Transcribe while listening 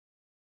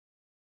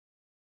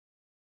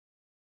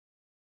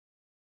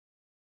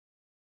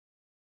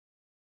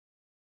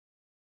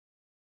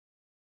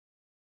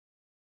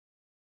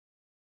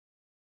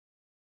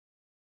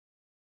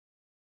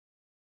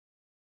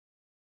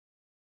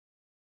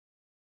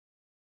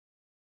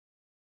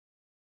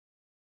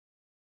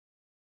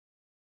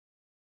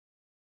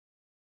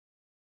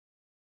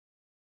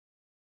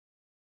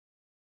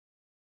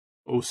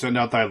O send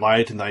out thy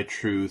light and thy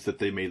truth, that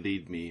they may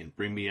lead me, and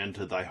bring me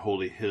unto thy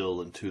holy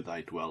hill and to thy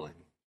dwelling.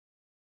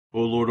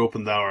 O Lord,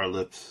 open thou our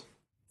lips,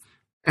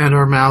 and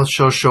our mouths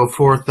shall show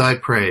forth thy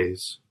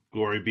praise.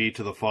 Glory be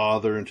to the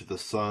Father, and to the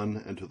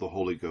Son, and to the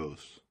Holy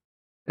Ghost.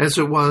 As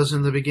it was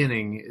in the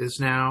beginning, is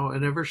now,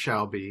 and ever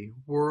shall be,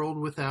 world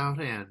without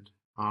end.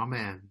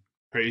 Amen.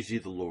 Praise ye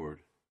the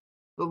Lord.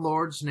 The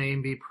Lord's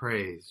name be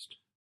praised.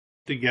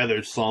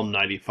 Together, Psalm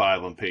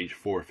 95 on page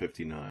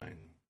 459.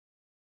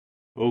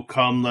 O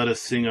come, let us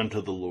sing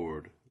unto the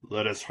Lord.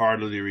 Let us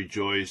heartily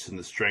rejoice in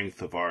the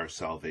strength of our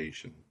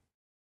salvation.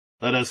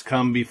 Let us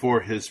come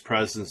before his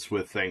presence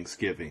with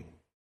thanksgiving,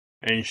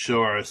 and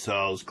show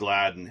ourselves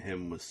glad in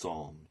him with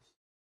psalms.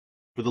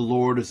 For the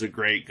Lord is a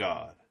great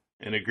God,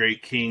 and a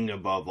great King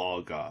above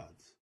all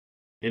gods.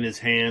 In his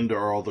hand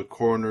are all the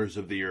corners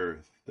of the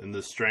earth, and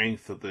the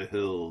strength of the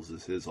hills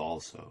is his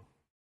also.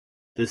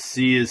 The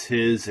sea is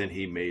his, and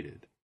he made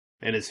it,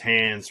 and his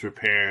hands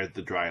prepared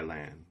the dry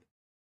land.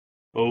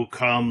 O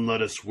come,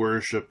 let us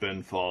worship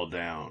and fall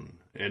down,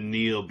 and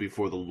kneel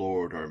before the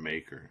Lord our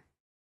Maker.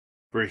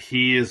 For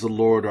he is the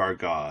Lord our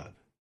God,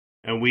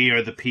 and we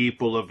are the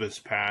people of his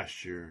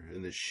pasture,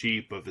 and the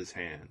sheep of his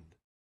hand.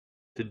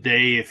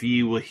 Today, if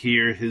ye will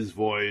hear his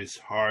voice,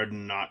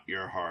 harden not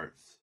your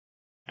hearts,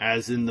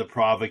 as in the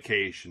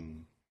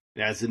provocation,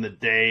 as in the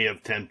day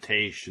of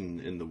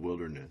temptation in the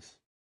wilderness,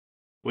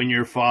 when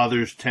your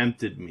fathers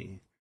tempted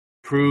me,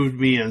 proved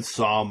me, and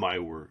saw my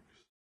works.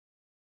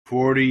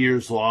 40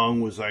 years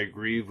long was I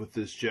grieved with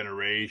this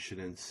generation,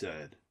 and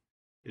said,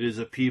 It is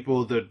a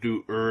people that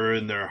do err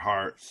in their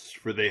hearts,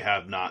 for they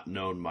have not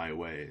known my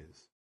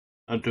ways,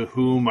 unto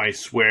whom I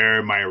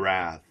swear my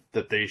wrath,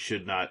 that they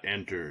should not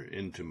enter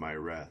into my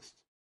rest.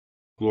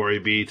 Glory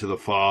be to the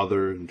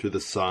Father, and to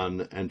the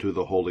Son, and to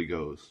the Holy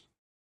Ghost,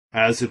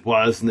 as it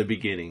was in the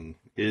beginning,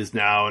 is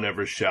now, and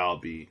ever shall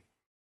be,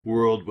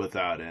 world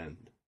without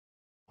end.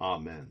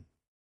 Amen.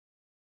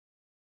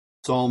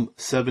 Psalm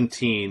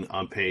 17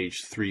 on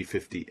page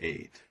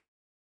 358.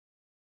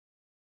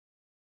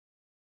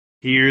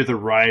 Hear the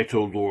right,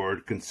 O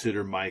Lord,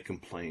 consider my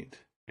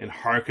complaint, and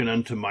hearken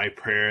unto my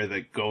prayer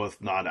that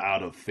goeth not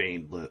out of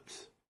feigned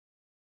lips.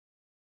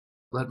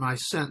 Let my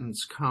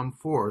sentence come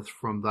forth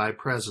from thy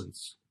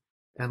presence,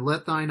 and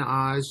let thine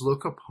eyes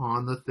look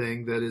upon the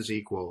thing that is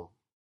equal.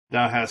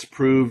 Thou hast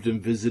proved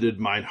and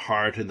visited mine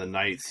heart in the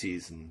night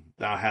season.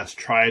 Thou hast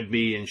tried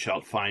me, and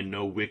shalt find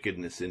no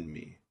wickedness in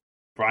me.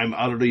 For I am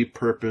utterly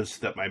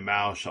purposed that my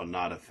mouth shall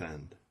not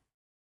offend.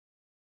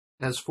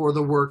 As for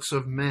the works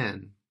of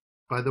men,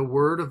 by the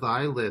word of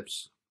thy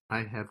lips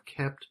I have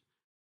kept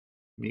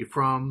me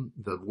from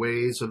the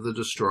ways of the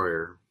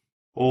destroyer.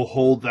 O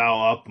hold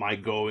thou up my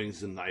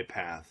goings in thy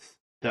paths,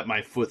 that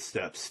my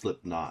footsteps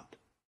slip not.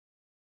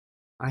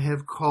 I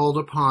have called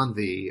upon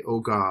thee, O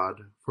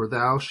God, for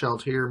thou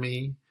shalt hear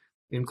me.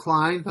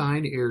 Incline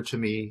thine ear to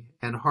me,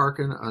 and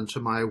hearken unto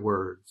my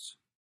words.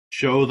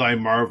 Show thy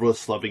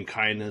marvelous loving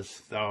kindness,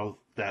 thou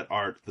that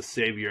art the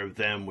Saviour of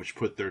them which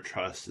put their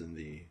trust in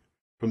thee,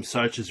 from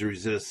such as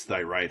resist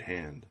thy right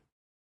hand.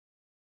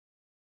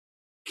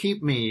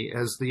 Keep me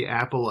as the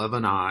apple of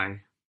an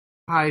eye.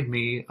 Hide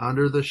me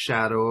under the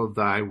shadow of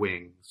thy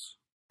wings.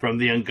 From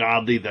the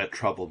ungodly that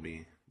trouble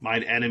me,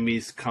 mine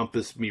enemies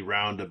compass me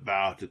round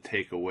about to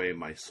take away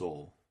my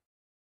soul.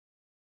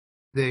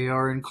 They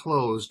are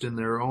enclosed in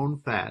their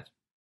own fat,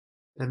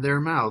 and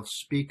their mouth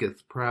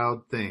speaketh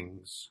proud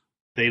things.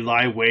 They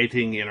lie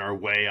waiting in our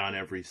way on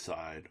every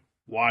side,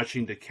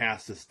 watching to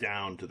cast us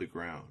down to the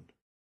ground.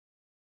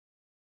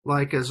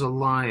 Like as a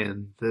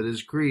lion that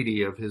is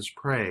greedy of his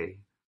prey,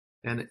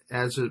 and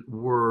as it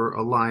were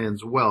a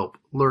lion's whelp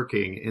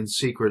lurking in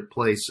secret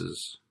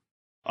places.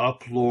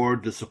 Up,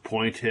 Lord,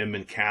 disappoint him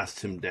and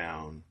cast him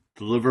down.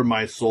 Deliver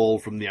my soul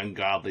from the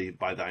ungodly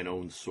by thine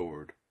own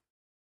sword.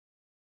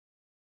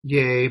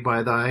 Yea,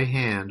 by thy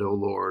hand, O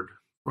Lord,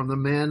 from the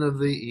men of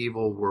the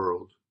evil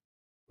world,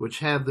 which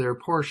have their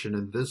portion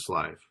in this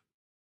life,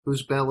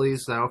 whose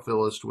bellies thou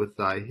fillest with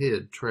thy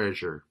hid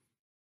treasure.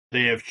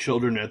 They have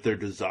children at their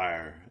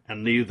desire,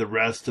 and leave the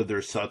rest of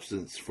their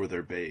substance for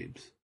their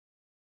babes.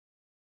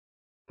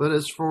 But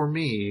as for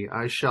me,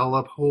 I shall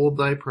uphold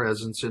thy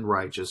presence in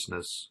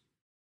righteousness,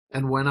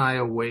 and when I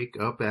awake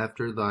up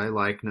after thy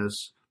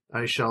likeness,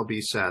 I shall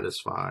be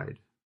satisfied.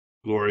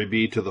 Glory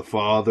be to the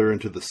Father, and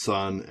to the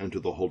Son, and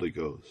to the Holy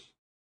Ghost.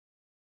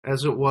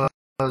 As it was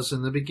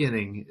in the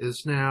beginning,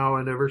 is now,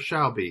 and ever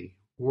shall be,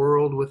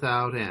 world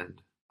without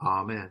end.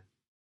 Amen.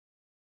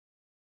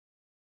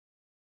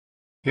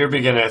 Here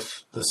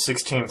beginneth the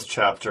 16th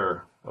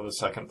chapter of the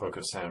second book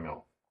of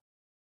Samuel.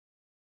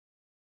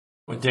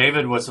 When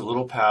David was a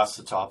little past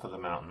the top of the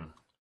mountain,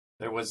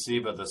 there was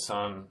Ziba the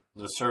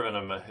servant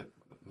of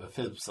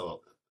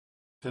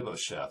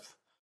Mephibosheth,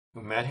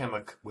 who met him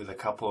with a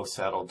couple of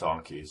saddled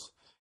donkeys,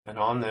 and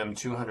on them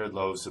 200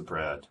 loaves of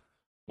bread,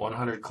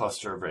 100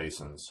 cluster of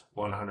raisins,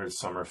 100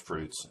 summer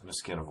fruits, and a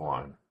skin of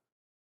wine.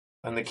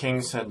 And the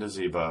king said to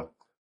Ziba,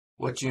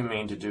 What do you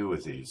mean to do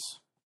with these?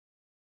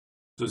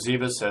 So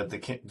Ziba said,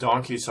 The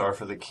donkeys are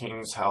for the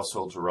king's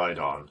household to ride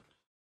on,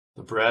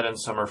 the bread and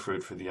summer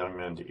fruit for the young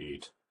men to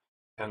eat,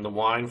 and the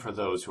wine for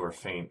those who are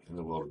faint in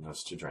the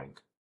wilderness to drink.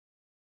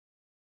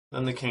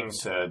 Then the king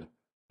said,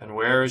 And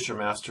where is your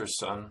master's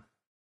son?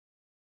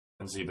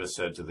 And Ziba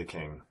said to the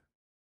king,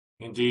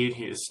 Indeed,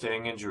 he is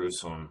staying in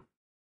Jerusalem,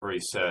 for he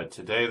said,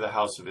 Today the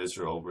house of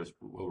Israel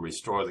will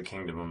restore the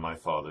kingdom of my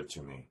father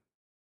to me.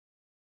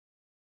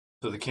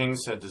 So the king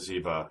said to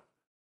Ziba,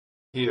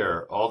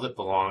 Here, all that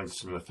belongs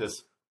to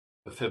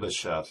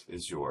Mephibosheth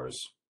is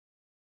yours.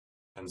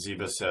 And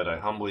Ziba said, I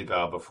humbly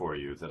bow before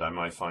you, that I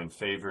might find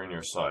favor in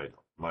your sight,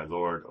 my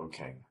lord, O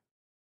king.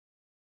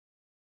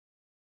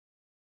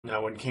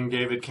 Now when King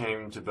David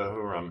came to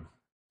Bahurim,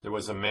 there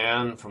was a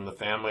man from the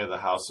family of the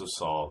house of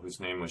Saul, whose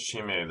name was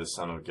Shimei the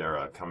son of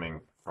Gera,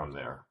 coming from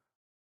there.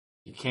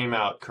 He came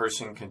out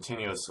cursing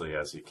continuously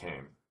as he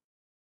came.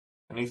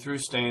 And he threw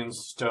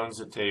stones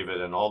at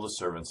David and all the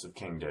servants of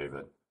King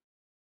David.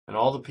 And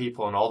all the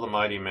people and all the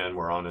mighty men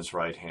were on his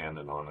right hand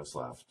and on his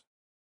left.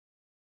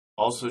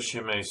 Also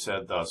Shimei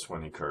said thus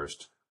when he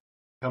cursed,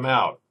 come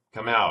out,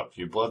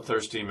 you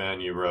bloodthirsty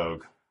men, you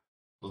rogue.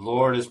 The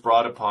Lord has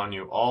brought upon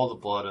you all the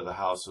blood of the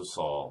house of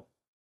Saul,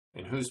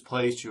 in whose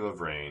place you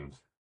have reigned,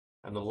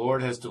 and the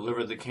Lord has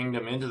delivered the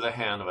kingdom into the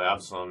hand of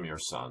Absalom your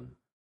son.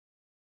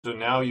 So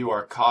now you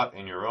are caught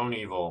in your own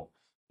evil,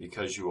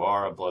 because you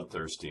are a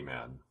bloodthirsty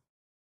man.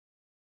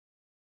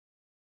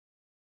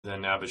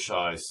 Then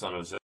Abishai, son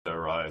of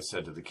Zeruiah,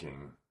 said to the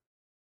king,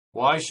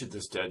 Why should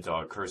this dead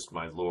dog curse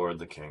my lord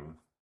the king?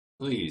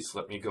 Please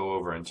let me go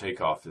over and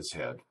take off his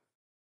head.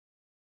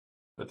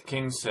 But the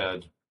king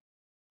said,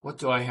 What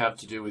do I have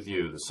to do with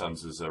you, the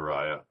sons of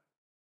Zeruiah?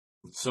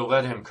 So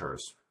let him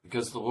curse,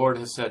 because the Lord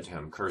has said to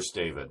him, Curse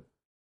David.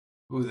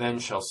 Who then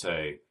shall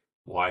say,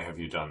 Why have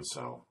you done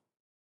so?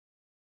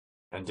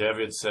 And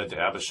David said to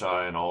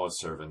Abishai and all his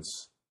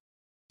servants,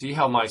 See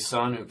how my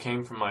son, who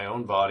came from my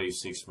own body,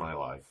 seeks my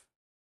life.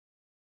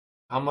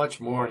 How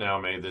much more now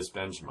may this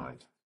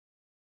Benjamite?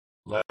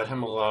 Let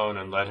him alone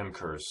and let him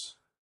curse,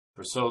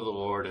 for so the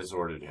Lord has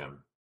ordered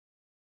him.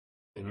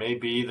 It may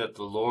be that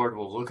the Lord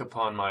will look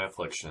upon my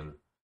affliction,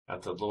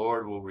 that the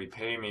Lord will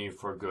repay me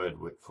for good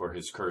for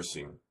his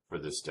cursing for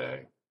this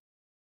day.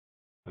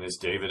 And as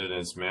David and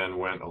his men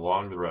went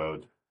along the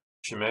road,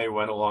 Shimei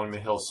went along the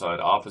hillside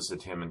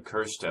opposite him and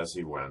cursed as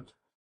he went,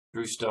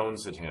 threw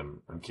stones at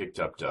him, and kicked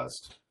up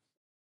dust.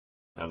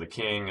 Now the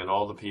king and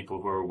all the people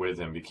who were with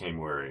him became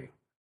weary,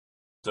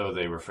 so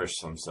they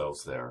refreshed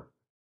themselves there.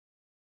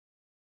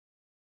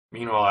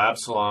 Meanwhile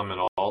Absalom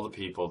and all the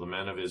people, the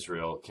men of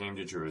Israel, came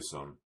to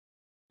Jerusalem,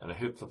 and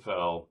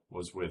Ahithophel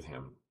was with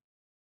him.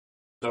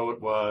 So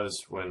it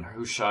was, when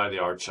Hushai the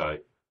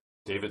Archite,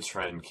 David's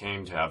friend,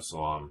 came to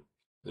Absalom,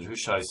 that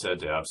Hushai said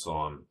to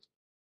Absalom,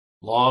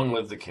 Long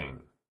live the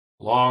king!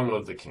 Long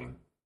live the king!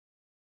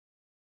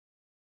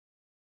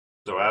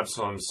 So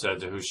Absalom said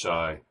to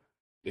Hushai,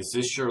 Is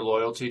this your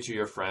loyalty to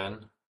your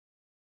friend?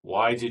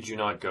 Why did you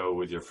not go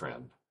with your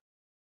friend?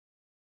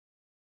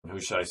 And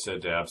Hushai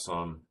said to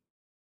Absalom,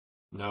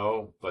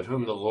 No, but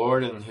whom the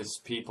Lord and his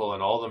people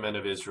and all the men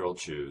of Israel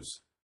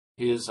choose,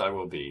 his I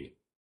will be,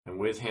 and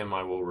with him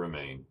I will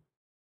remain.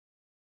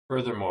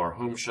 Furthermore,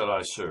 whom should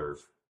I serve?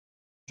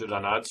 Should I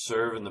not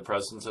serve in the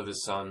presence of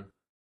his son?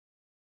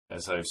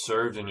 As I have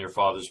served in your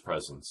father's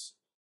presence,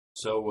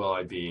 so will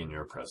I be in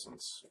your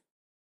presence.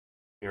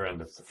 Here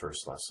endeth the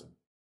first lesson.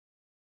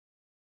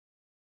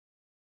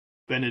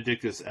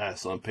 Benedictus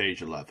S. on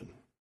page 11.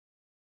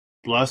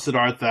 Blessed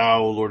art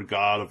thou, O Lord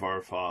God of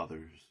our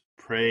fathers,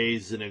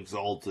 praised and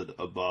exalted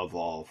above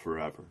all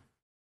forever.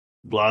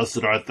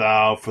 Blessed art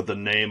thou for the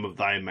name of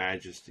thy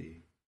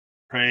majesty,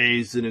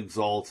 praised and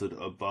exalted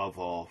above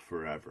all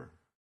forever.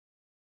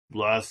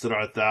 Blessed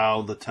art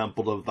thou in the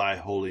temple of thy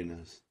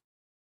holiness,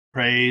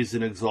 praised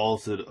and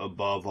exalted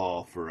above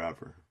all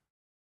forever.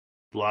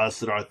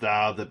 Blessed art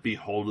thou that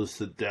beholdest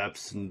the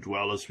depths and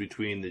dwellest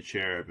between the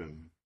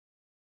cherubim,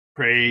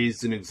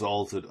 praised and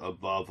exalted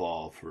above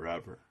all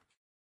forever.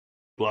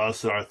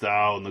 Blessed art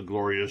thou in the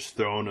glorious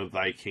throne of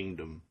thy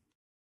kingdom,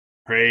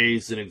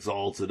 praised and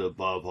exalted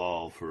above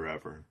all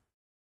forever.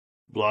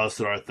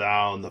 Blessed art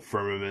thou in the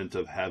firmament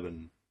of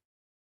heaven,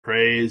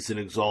 praised and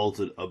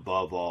exalted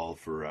above all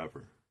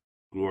forever.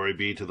 Glory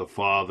be to the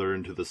Father,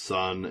 and to the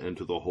Son, and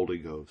to the Holy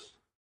Ghost,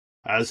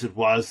 as it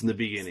was in the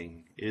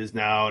beginning, is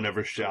now, and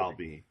ever shall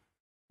be,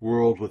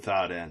 world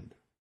without end.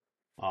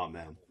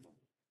 Amen.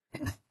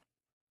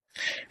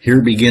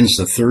 Here begins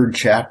the third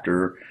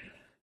chapter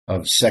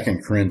of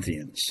 2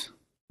 Corinthians.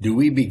 Do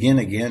we begin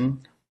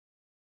again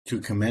to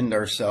commend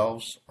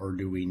ourselves, or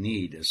do we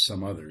need, as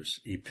some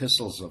others,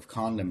 epistles of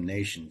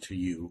condemnation to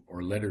you,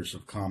 or letters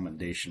of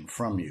commendation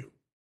from you?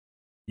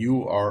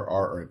 You are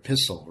our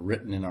epistle,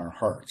 written in our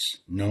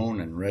hearts, known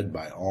and read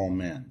by all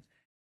men.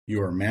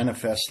 You are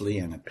manifestly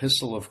an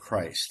epistle of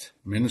Christ,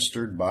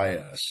 ministered by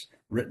us,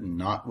 written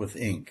not with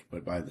ink,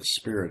 but by the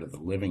Spirit of the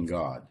living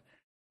God,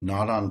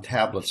 not on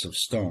tablets of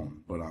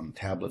stone, but on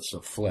tablets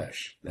of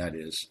flesh, that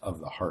is, of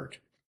the heart.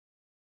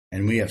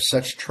 And we have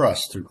such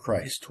trust through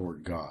Christ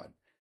toward God.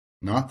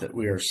 Not that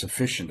we are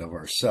sufficient of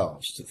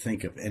ourselves to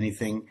think of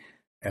anything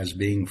as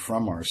being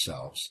from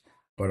ourselves,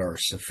 but our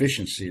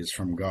sufficiency is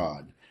from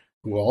God,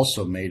 who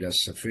also made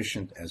us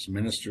sufficient as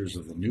ministers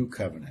of the new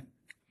covenant,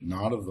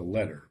 not of the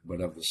letter,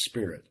 but of the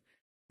Spirit.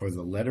 For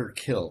the letter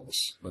kills,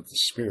 but the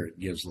Spirit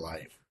gives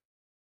life.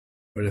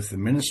 But if the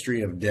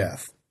ministry of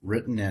death,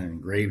 written and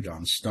engraved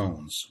on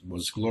stones,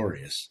 was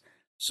glorious,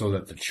 so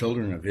that the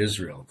children of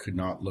Israel could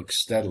not look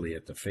steadily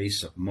at the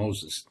face of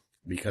Moses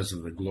because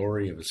of the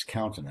glory of his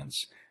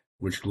countenance,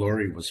 which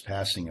glory was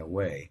passing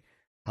away,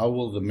 how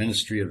will the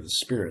ministry of the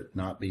Spirit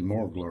not be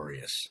more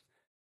glorious?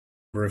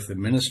 For if the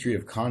ministry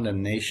of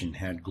condemnation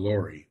had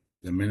glory,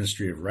 the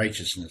ministry of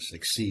righteousness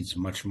exceeds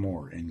much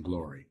more in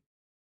glory.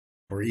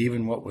 For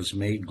even what was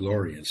made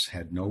glorious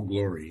had no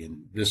glory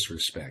in this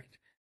respect,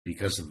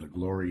 because of the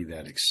glory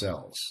that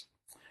excels.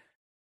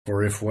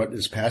 For if what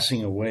is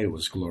passing away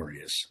was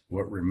glorious,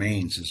 what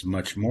remains is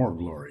much more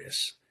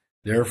glorious.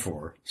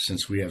 Therefore,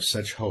 since we have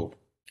such hope,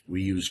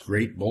 we use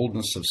great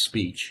boldness of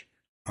speech,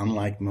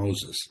 unlike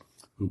Moses,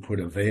 who put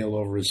a veil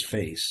over his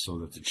face so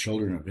that the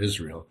children of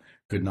Israel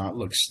could not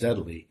look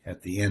steadily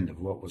at the end of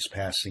what was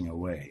passing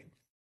away.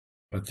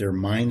 But their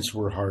minds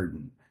were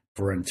hardened,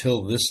 for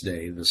until this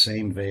day the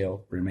same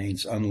veil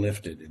remains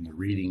unlifted in the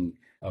reading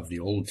of the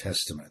Old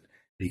Testament,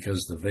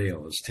 because the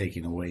veil is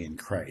taken away in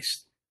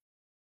Christ.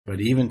 But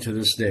even to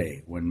this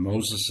day, when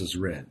Moses is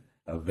read,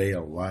 a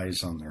veil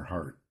lies on their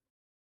heart.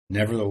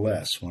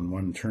 Nevertheless, when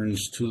one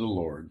turns to the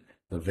Lord,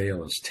 the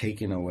veil is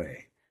taken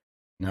away.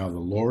 Now the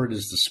Lord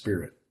is the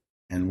Spirit,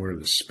 and where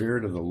the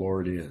Spirit of the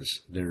Lord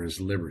is, there is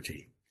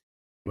liberty.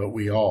 But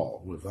we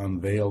all, with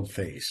unveiled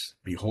face,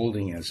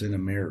 beholding as in a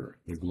mirror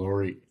the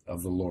glory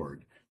of the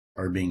Lord,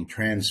 are being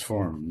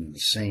transformed in the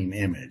same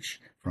image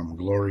from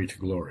glory to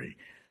glory,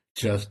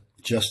 just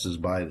as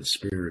by the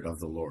Spirit of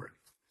the Lord.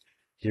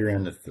 Here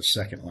endeth the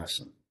second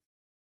lesson.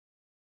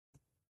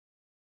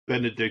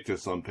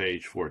 Benedictus on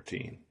page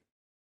 14.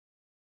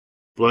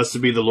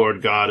 Blessed be the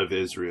Lord God of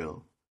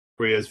Israel,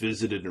 for he has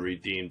visited and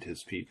redeemed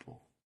his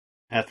people,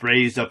 hath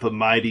raised up a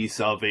mighty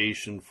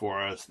salvation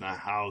for us in the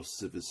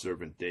house of his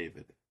servant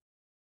David,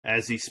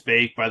 as he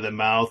spake by the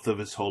mouth of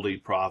his holy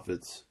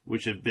prophets,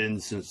 which have been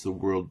since the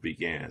world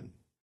began,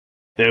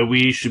 that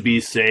we should be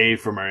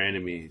saved from our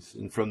enemies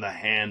and from the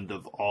hand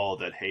of all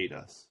that hate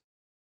us,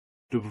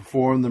 to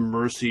perform the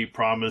mercy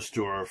promised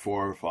to our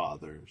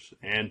forefathers,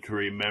 and to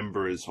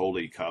remember his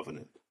holy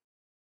covenant,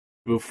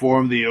 to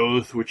perform the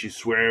oath which he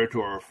sware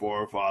to our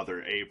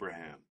forefather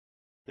Abraham,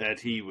 that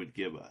he would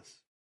give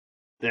us,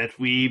 that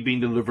we,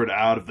 being delivered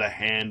out of the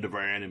hand of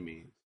our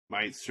enemies,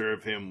 might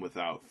serve him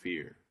without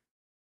fear,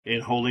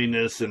 in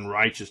holiness and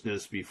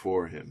righteousness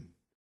before him,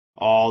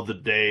 all the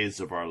days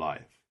of our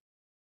life.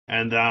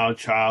 And thou,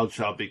 child,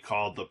 shalt be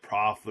called the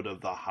prophet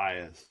of the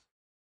highest,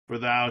 for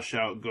thou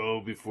shalt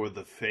go before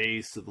the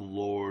face of the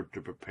Lord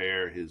to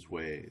prepare his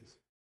ways,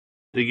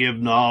 to give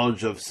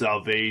knowledge of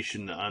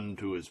salvation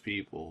unto his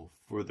people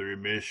for the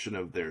remission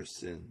of their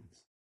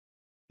sins,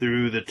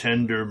 through the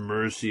tender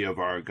mercy of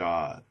our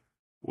God,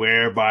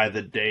 whereby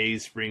the day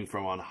spring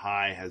from on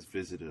high has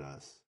visited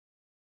us,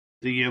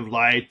 to give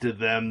light to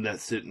them that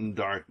sit in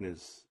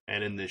darkness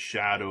and in the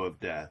shadow of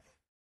death,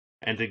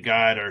 and to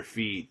guide our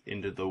feet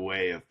into the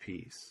way of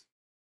peace.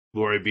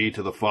 Glory be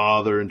to the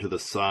Father, and to the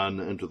Son,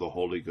 and to the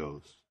Holy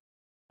Ghost,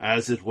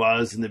 as it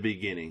was in the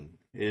beginning,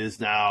 is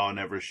now, and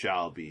ever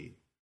shall be,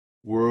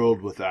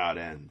 world without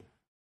end.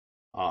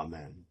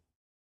 Amen.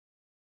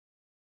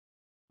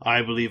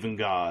 I believe in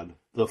God,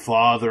 the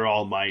Father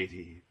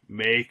Almighty,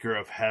 maker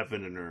of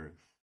heaven and earth,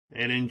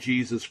 and in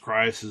Jesus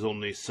Christ, his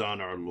only Son,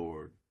 our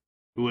Lord,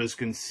 who was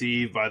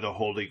conceived by the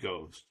Holy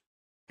Ghost,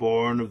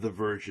 born of the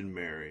Virgin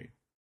Mary,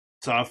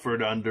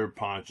 suffered under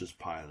Pontius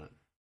Pilate,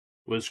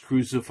 was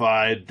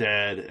crucified,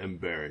 dead,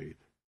 and buried.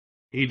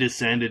 He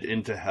descended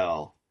into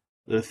hell.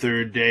 The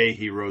third day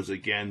he rose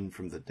again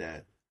from the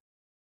dead.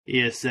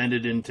 He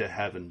ascended into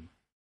heaven,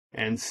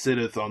 and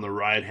sitteth on the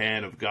right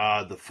hand of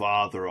God the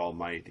Father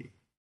Almighty.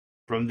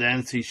 From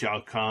thence he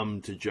shall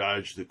come to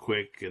judge the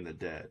quick and the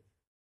dead.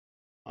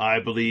 I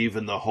believe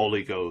in the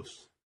Holy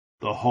Ghost,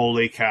 the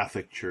holy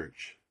Catholic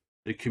Church,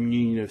 the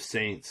communion of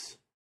saints,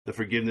 the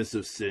forgiveness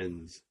of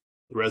sins,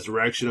 the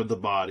resurrection of the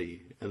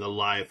body, and the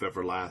life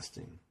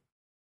everlasting.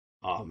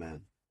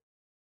 Amen.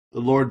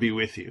 The Lord be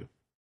with you.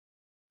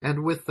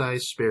 And with thy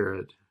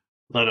spirit.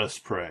 Let us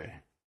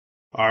pray.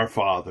 Our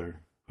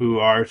Father, who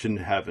art in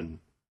heaven,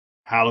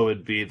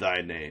 hallowed be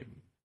thy name.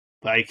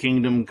 Thy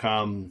kingdom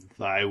come,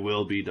 thy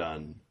will be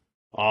done,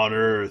 on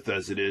earth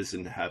as it is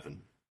in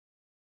heaven.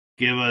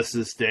 Give us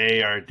this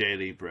day our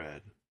daily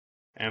bread,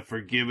 and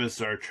forgive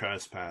us our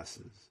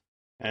trespasses,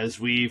 as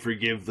we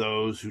forgive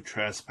those who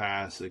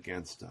trespass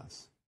against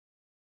us.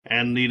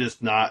 And lead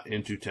us not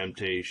into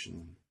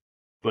temptation,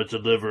 but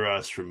deliver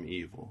us from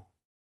evil.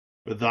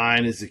 For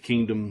thine is the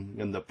kingdom,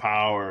 and the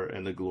power,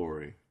 and the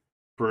glory,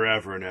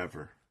 forever and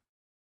ever.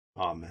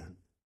 Amen.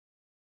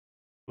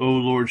 O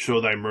Lord, show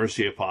thy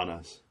mercy upon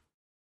us.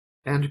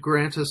 And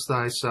grant us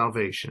thy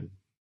salvation.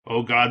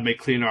 O God, make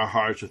clean our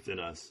hearts within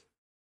us.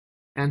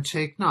 And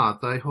take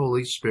not thy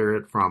Holy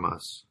Spirit from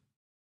us.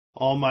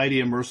 Almighty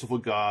and merciful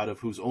God, of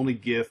whose only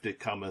gift it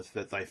cometh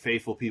that thy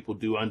faithful people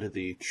do unto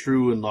thee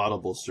true and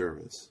laudable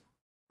service,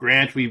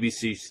 grant, we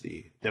beseech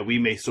thee, that we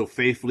may so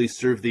faithfully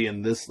serve thee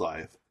in this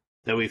life,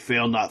 that we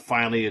fail not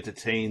finally to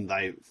attain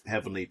thy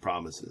heavenly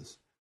promises,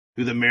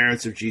 through the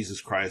merits of Jesus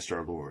Christ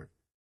our Lord.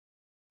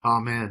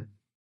 Amen.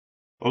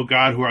 O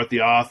God, who art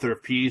the author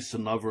of peace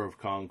and lover of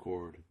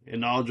concord, in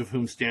knowledge of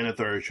whom standeth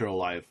our eternal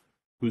life,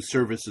 whose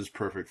service is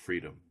perfect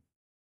freedom,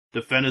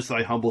 defend us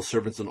thy humble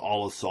servants in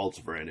all assaults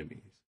of our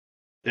enemies,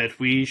 that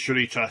we,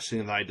 surely trusting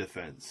in thy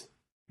defense,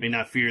 may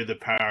not fear the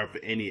power of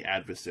any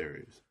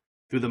adversaries,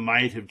 through the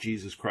might of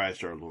Jesus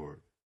Christ our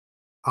Lord.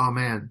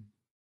 Amen.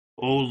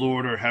 O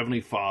Lord, our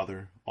heavenly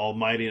Father,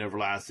 almighty and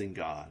everlasting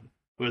God,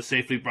 who has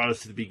safely brought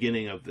us to the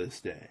beginning of this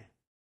day,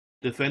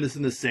 defend us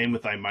in the same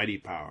with thy mighty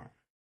power,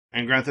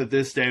 and grant that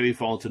this day we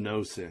fall into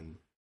no sin,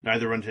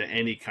 neither unto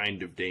any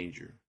kind of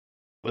danger,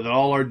 but that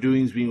all our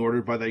doings, being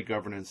ordered by thy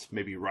governance,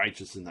 may be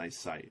righteous in thy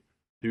sight,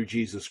 through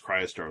Jesus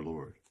Christ our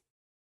Lord.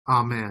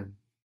 Amen.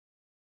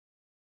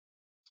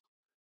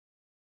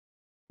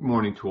 Good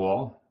morning to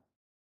all.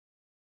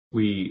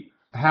 We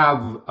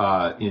have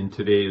in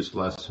today's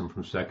lesson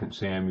from 2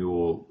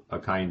 Samuel a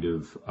kind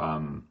of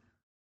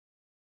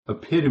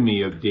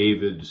epitome of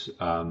David's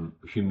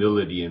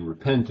humility and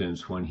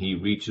repentance when he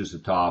reaches the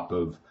top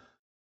of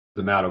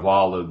the Mount of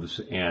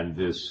Olives, and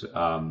this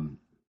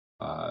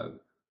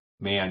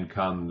man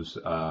comes,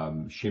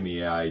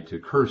 Shimei, to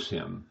curse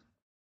him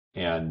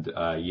and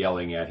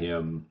yelling at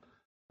him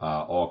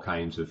all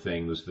kinds of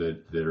things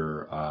that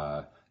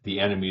are the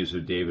enemies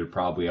of David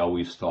probably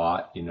always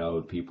thought.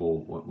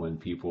 People, when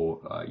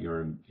people,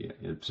 you're in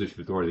a position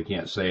of authority, they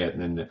can't say it.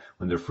 And then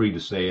when they're free to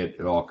say it,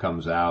 it all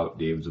comes out.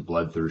 David's a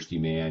bloodthirsty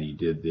man. He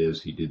did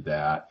this, he did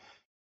that.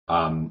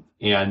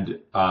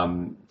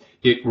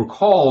 It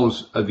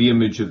recalls the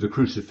image of the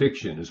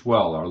crucifixion as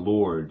well. Our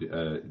Lord,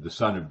 the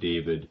Son of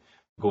David,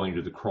 going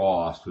to the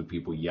cross with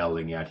people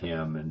yelling at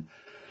him and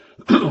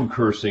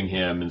cursing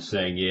him and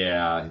saying,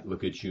 "Yeah,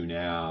 look at you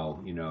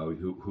now.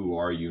 Who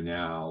are you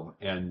now?"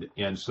 And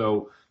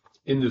so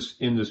in this,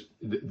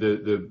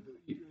 the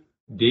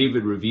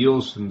David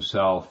reveals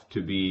himself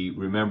to be.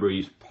 Remember,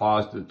 he's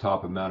paused at the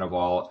top of Mount of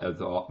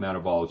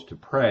Olives to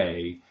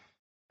pray,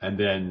 and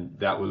then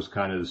that was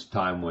kind of this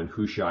time when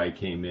Hushai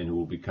came in, who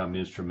will become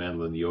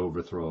instrumental in the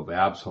overthrow of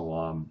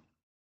Absalom.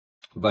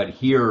 But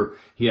here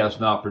he has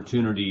an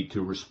opportunity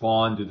to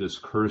respond to this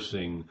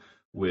cursing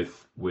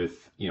with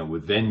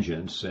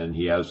vengeance, and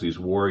he has these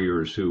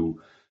warriors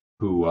who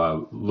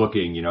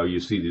looking, you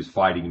see these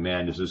fighting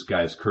men as this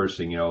guy's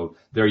cursing,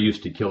 they're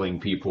used to killing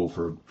people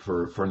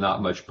for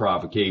not much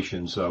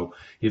provocation, so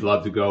he'd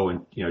love to go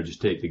and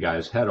just take the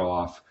guy's head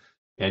off.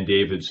 And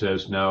David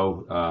says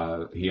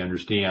no, he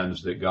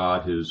understands that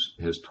God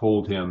has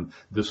told him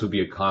this will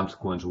be a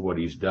consequence of what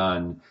he's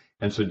done.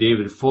 And so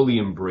David fully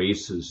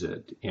embraces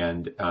it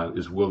and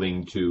is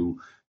willing to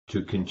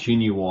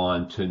continue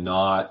on, to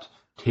not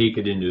take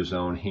it into his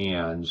own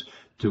hands,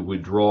 to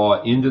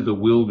withdraw into the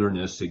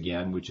wilderness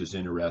again, which is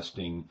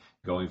interesting,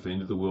 going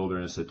into the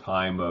wilderness, a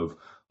time of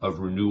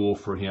renewal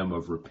for him,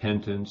 of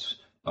repentance,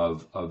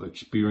 of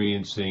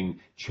experiencing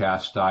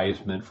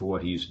chastisement for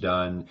what he's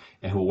done,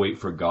 and he'll wait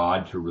for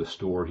God to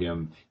restore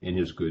him in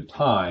his good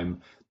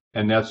time.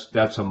 And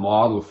that's a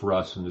model for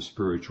us in the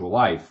spiritual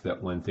life,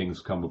 that when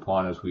things come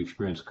upon us, we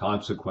experience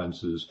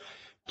consequences,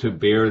 to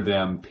bear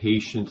them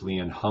patiently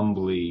and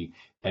humbly,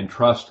 and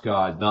trust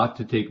God not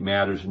to take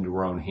matters into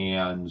our own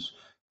hands,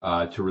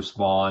 to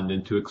respond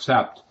and to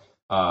accept,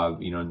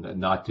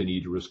 not to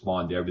need to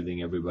respond to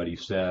everything everybody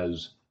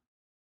says.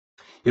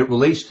 It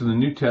relates to the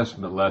New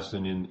Testament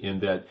lesson in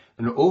that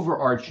an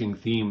overarching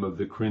theme of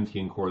the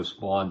Corinthian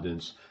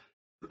correspondence,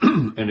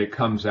 and it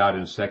comes out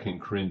in 2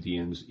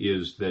 Corinthians,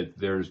 is that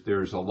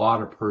there's a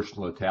lot of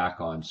personal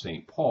attack on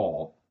St.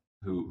 Paul,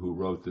 who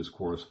wrote this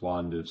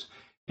correspondence.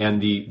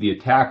 And the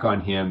attack on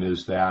him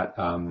is that,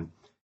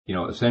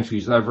 essentially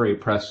he's not a very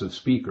impressive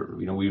speaker.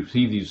 We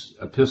see these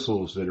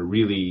epistles that are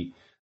really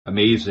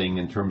amazing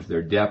in terms of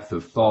their depth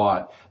of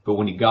thought, but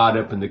when he got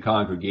up in the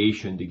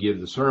congregation to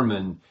give the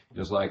sermon, it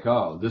was like,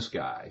 oh, this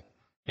guy.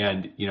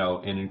 And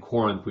in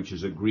Corinth, which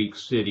is a Greek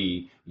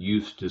city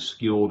used to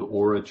skilled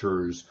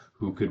orators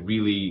who could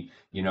really,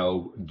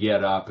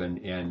 get up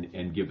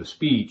and give a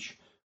speech,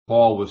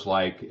 Paul was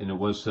like, and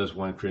it says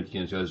 1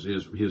 Corinthians,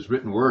 his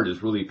written word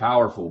is really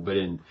powerful, but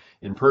in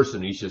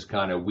person he's just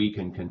kind of weak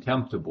and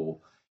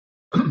contemptible.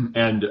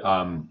 And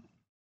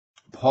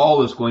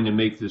Paul is going to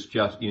make this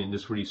this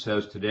is what he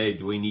says today.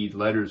 Do we need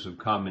letters of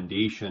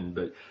commendation?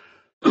 But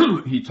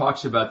he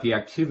talks about the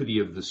activity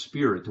of the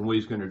Spirit, and what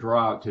he's going to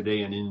draw out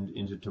today and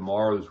into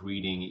tomorrow's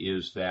reading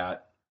is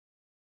that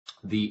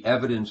the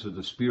evidence of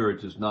the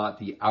Spirit is not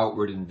the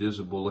outward and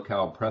visible. Look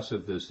how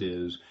impressive this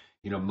is.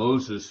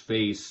 Moses'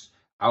 face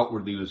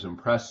outwardly was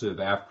impressive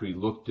after he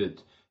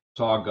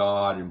saw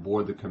God and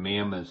bore the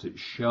commandments. It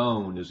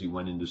shone as he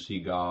went in to see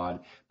God,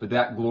 but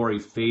that glory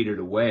faded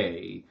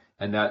away,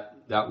 and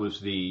that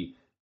was the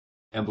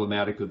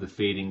emblematic of the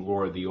fading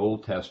glory of the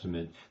Old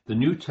Testament. The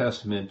New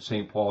Testament,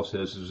 St. Paul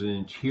says, is an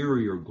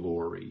interior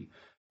glory.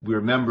 We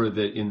remember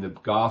that in the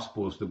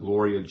Gospels, the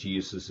glory of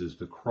Jesus is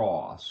the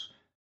cross.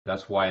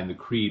 That's why in the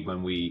Creed,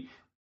 when we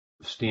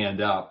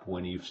stand up,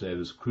 when he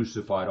says,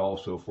 crucified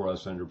also for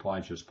us under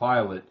Pontius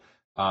Pilate,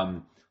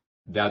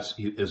 that's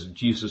as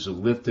Jesus is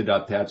lifted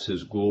up, that's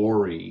his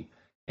glory.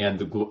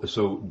 And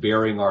so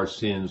bearing our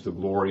sins, the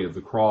glory of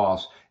the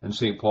cross. And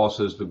St. Paul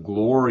says the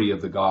glory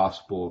of the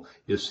gospel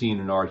is seen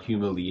in our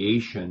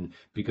humiliation,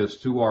 because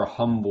through our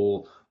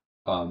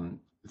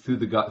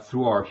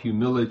through our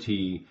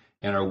humility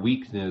and our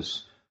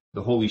weakness,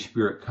 the Holy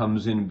Spirit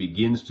comes in and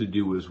begins to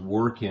do his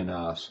work in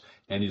us.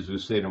 And as we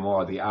say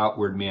tomorrow, the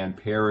outward man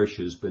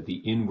perishes, but the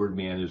inward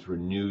man is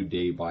renewed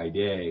day by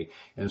day.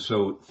 And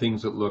so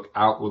things that look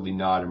outwardly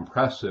not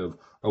impressive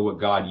are what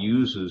God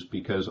uses,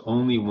 because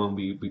only when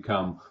we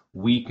become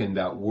weak in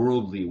that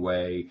worldly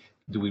way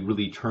do we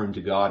really turn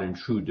to God in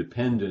true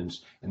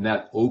dependence. And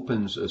that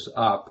opens us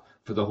up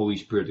for the Holy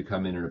Spirit to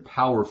come in a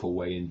powerful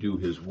way and do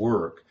his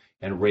work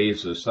and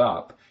raise us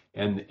up.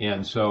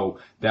 And so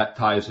that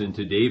ties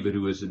into David,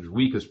 who is in his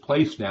weakest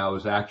place now,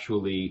 is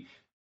actually,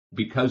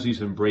 because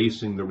he's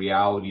embracing the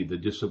reality of the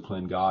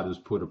discipline God has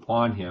put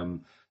upon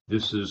him.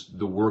 This is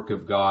the work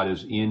of God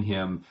is in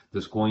him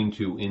that's going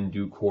to, in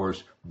due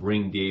course,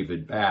 bring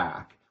David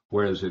back.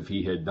 Whereas if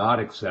he had not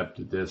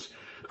accepted this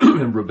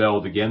and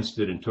rebelled against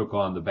it and took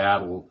on the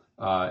battle,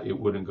 it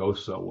wouldn't go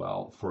so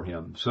well for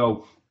him.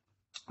 So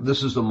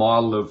this is a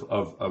model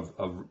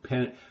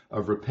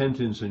of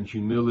repentance and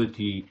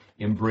humility,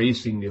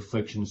 embracing the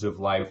afflictions of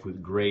life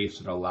with grace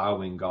and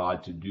allowing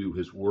God to do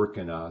his work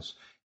in us.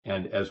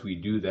 And as we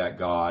do that,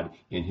 God,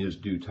 in his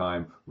due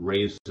time,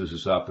 raises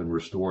us up and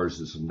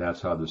restores us, and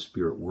that's how the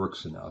Spirit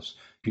works in us.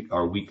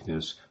 Our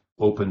weakness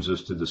opens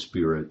us to the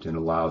Spirit and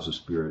allows the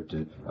Spirit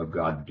of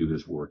God to do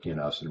his work in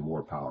us in a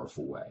more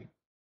powerful way.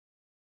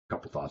 A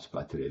couple thoughts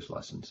about today's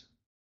lessons.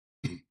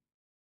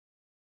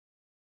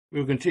 We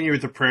will continue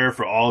with the prayer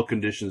for all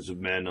conditions of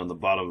men on the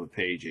bottom of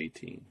page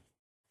 18.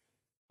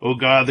 O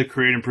God, the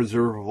creator and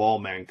preserver of all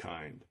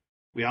mankind,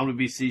 we humbly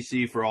beseech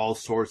thee for all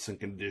sorts and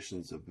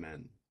conditions of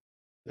men,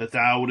 that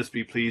thou wouldest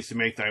be pleased to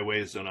make thy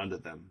ways known unto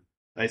them,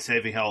 thy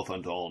saving health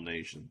unto all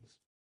nations.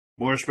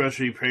 More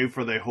especially pray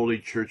for thy holy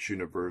Church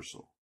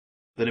universal,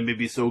 that it may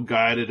be so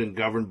guided and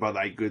governed by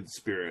thy good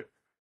Spirit,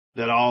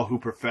 that all who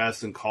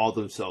profess and call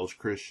themselves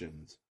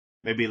Christians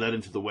may be led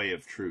into the way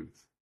of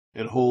truth,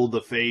 and hold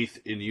the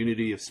faith in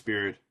unity of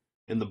spirit,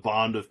 in the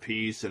bond of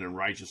peace, and in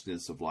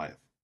righteousness of life.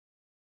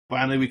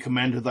 Finally, we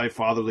commend to thy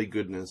fatherly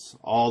goodness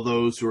all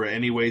those who are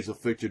any ways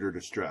afflicted or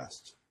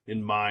distressed,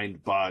 in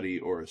mind, body,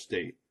 or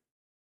estate.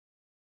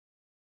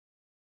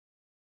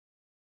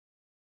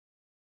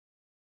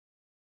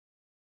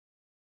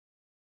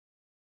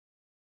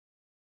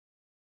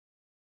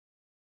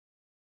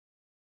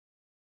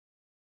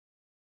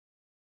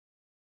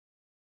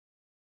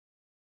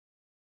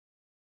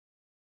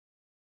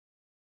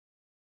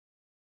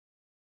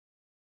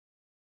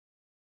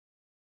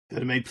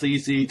 That it may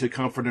please thee to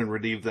comfort and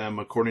relieve them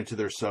according to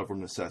their several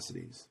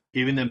necessities,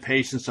 giving them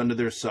patience under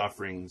their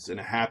sufferings, and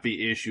a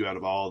happy issue out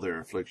of all their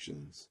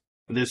afflictions.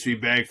 And this we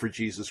beg for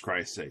Jesus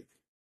Christ's sake.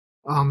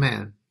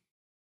 Amen.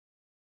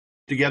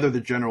 Together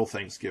the general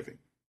thanksgiving.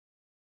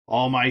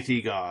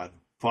 Almighty God,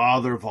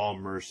 Father of all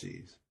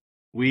mercies,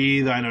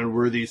 we thine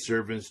unworthy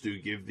servants do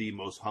give thee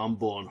most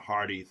humble and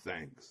hearty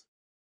thanks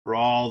for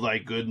all thy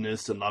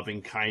goodness and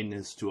loving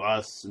kindness to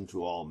us and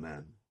to all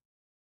men.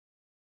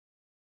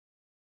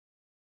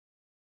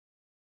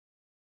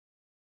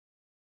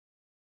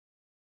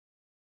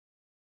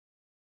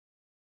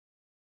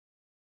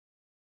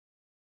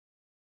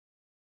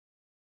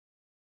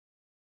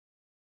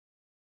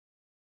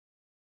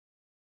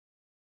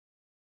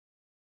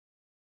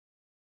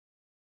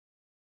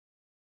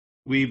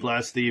 We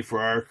bless thee for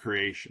our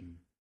creation,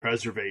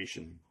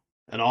 preservation,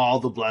 and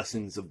all the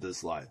blessings of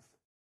this life,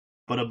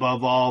 but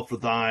above all for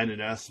thine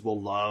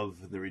inestimable love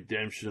and the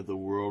redemption of the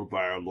world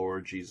by our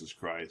Lord Jesus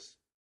Christ,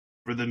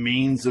 for the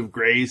means of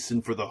grace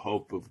and for the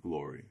hope of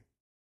glory.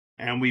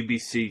 And we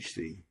beseech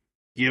thee,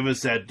 give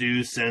us that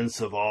due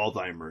sense of all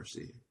thy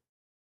mercy,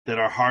 that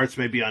our hearts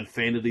may be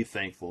unfeignedly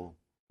thankful,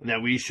 and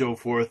that we show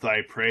forth thy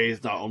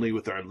praise not only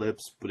with our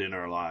lips but in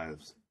our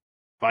lives,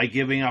 by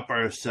giving up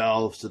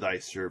ourselves to thy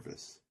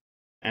service,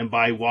 and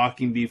by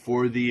walking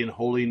before thee in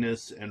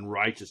holiness and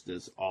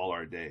righteousness all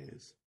our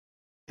days.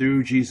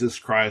 Through Jesus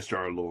Christ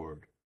our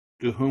Lord,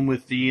 to whom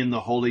with thee and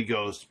the Holy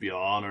Ghost be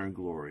honor and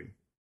glory,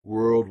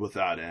 world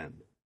without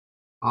end.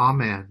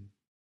 Amen.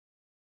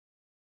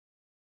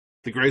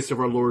 The grace of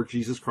our Lord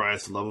Jesus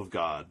Christ, the love of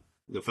God,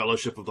 and the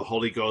fellowship of the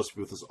Holy Ghost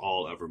be with us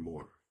all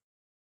evermore.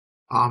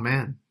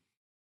 Amen.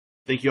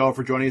 Thank you all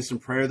for joining us in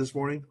prayer this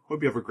morning.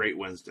 Hope you have a great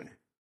Wednesday.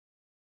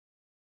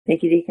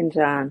 Thank you, Deacon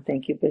John.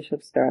 Thank you,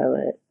 Bishop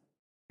Scarlett.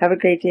 Have a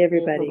great day,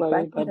 everybody.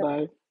 Bye.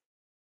 Bye-bye.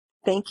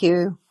 Thank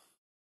you.